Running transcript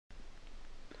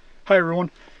Hi everyone,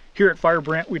 here at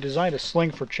Firebrandt we designed a sling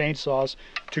for chainsaws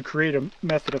to create a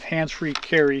method of hands-free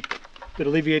carry that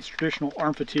alleviates traditional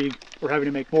arm fatigue or having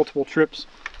to make multiple trips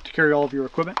to carry all of your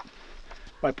equipment.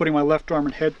 By putting my left arm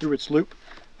and head through its loop,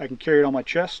 I can carry it on my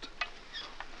chest,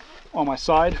 on my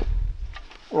side,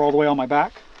 or all the way on my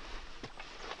back.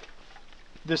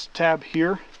 This tab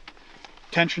here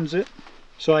tensions it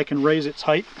so I can raise its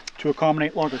height to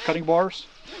accommodate longer cutting bars,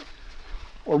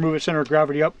 or move its center of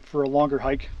gravity up for a longer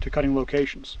hike to cutting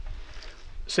locations.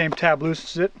 The same tab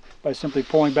loosens it by simply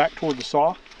pulling back toward the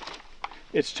saw.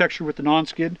 It's textured with the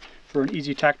non-skid for an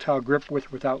easy tactile grip with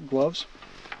or without gloves.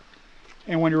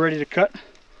 And when you're ready to cut,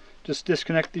 just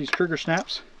disconnect these trigger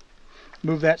snaps,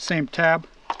 move that same tab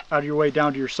out of your way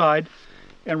down to your side,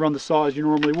 and run the saw as you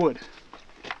normally would.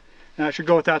 And I should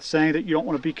go without saying that you don't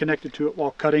want to be connected to it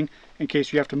while cutting in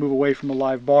case you have to move away from a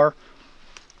live bar.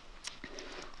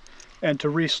 And to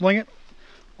re-sling it,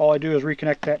 all I do is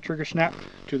reconnect that trigger snap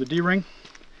to the D-ring,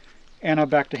 and I'm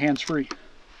back to hands-free.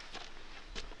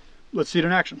 Let's see it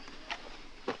in action.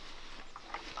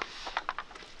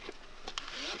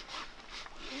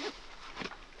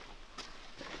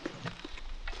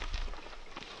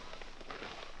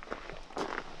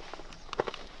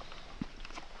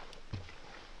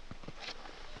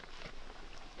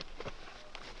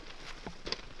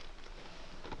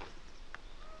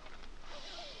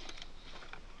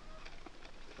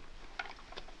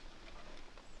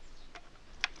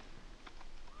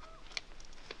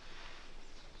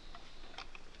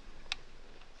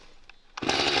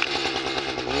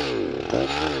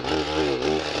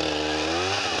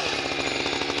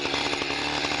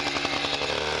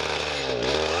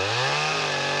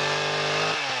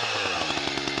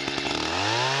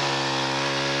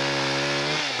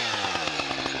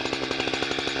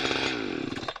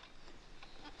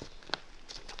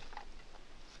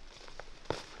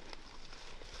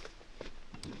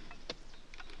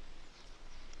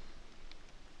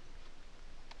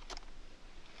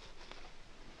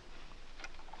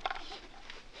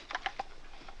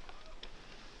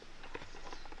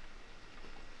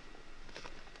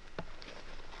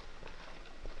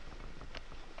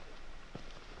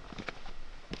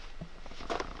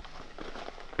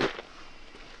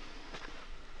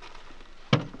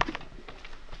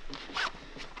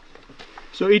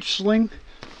 So each sling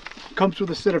comes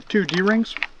with a set of 2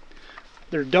 D-rings.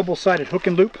 They're double-sided hook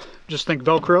and loop, just think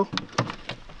Velcro.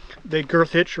 They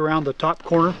girth hitch around the top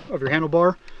corner of your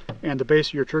handlebar and the base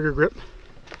of your trigger grip.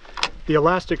 The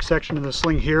elastic section in the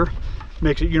sling here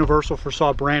makes it universal for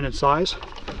saw brand and size.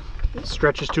 It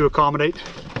stretches to accommodate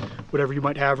whatever you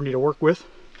might have or need to work with.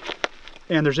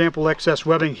 And there's ample excess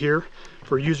webbing here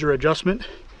for user adjustment.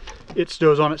 It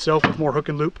stows on itself with more hook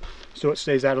and loop so it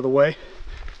stays out of the way.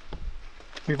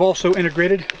 We've also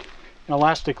integrated an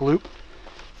elastic loop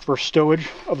for stowage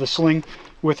of the sling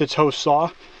with its host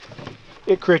saw.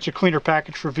 It creates a cleaner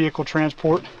package for vehicle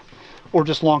transport or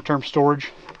just long-term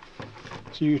storage.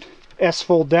 So you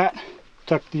S-fold that,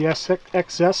 tuck the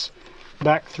excess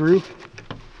back through,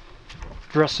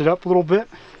 dress it up a little bit,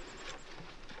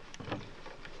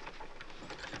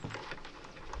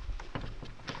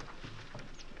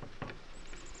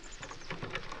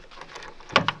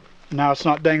 now it's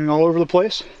not dangling all over the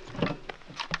place.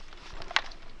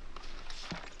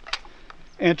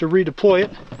 And to redeploy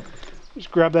it, just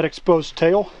grab that exposed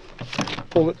tail,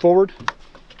 pull it forward,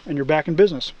 and you're back in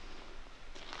business.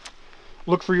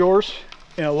 Look for yours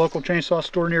in a local chainsaw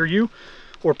store near you,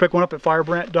 or pick one up at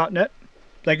firebrandt.net.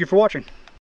 Thank you for watching.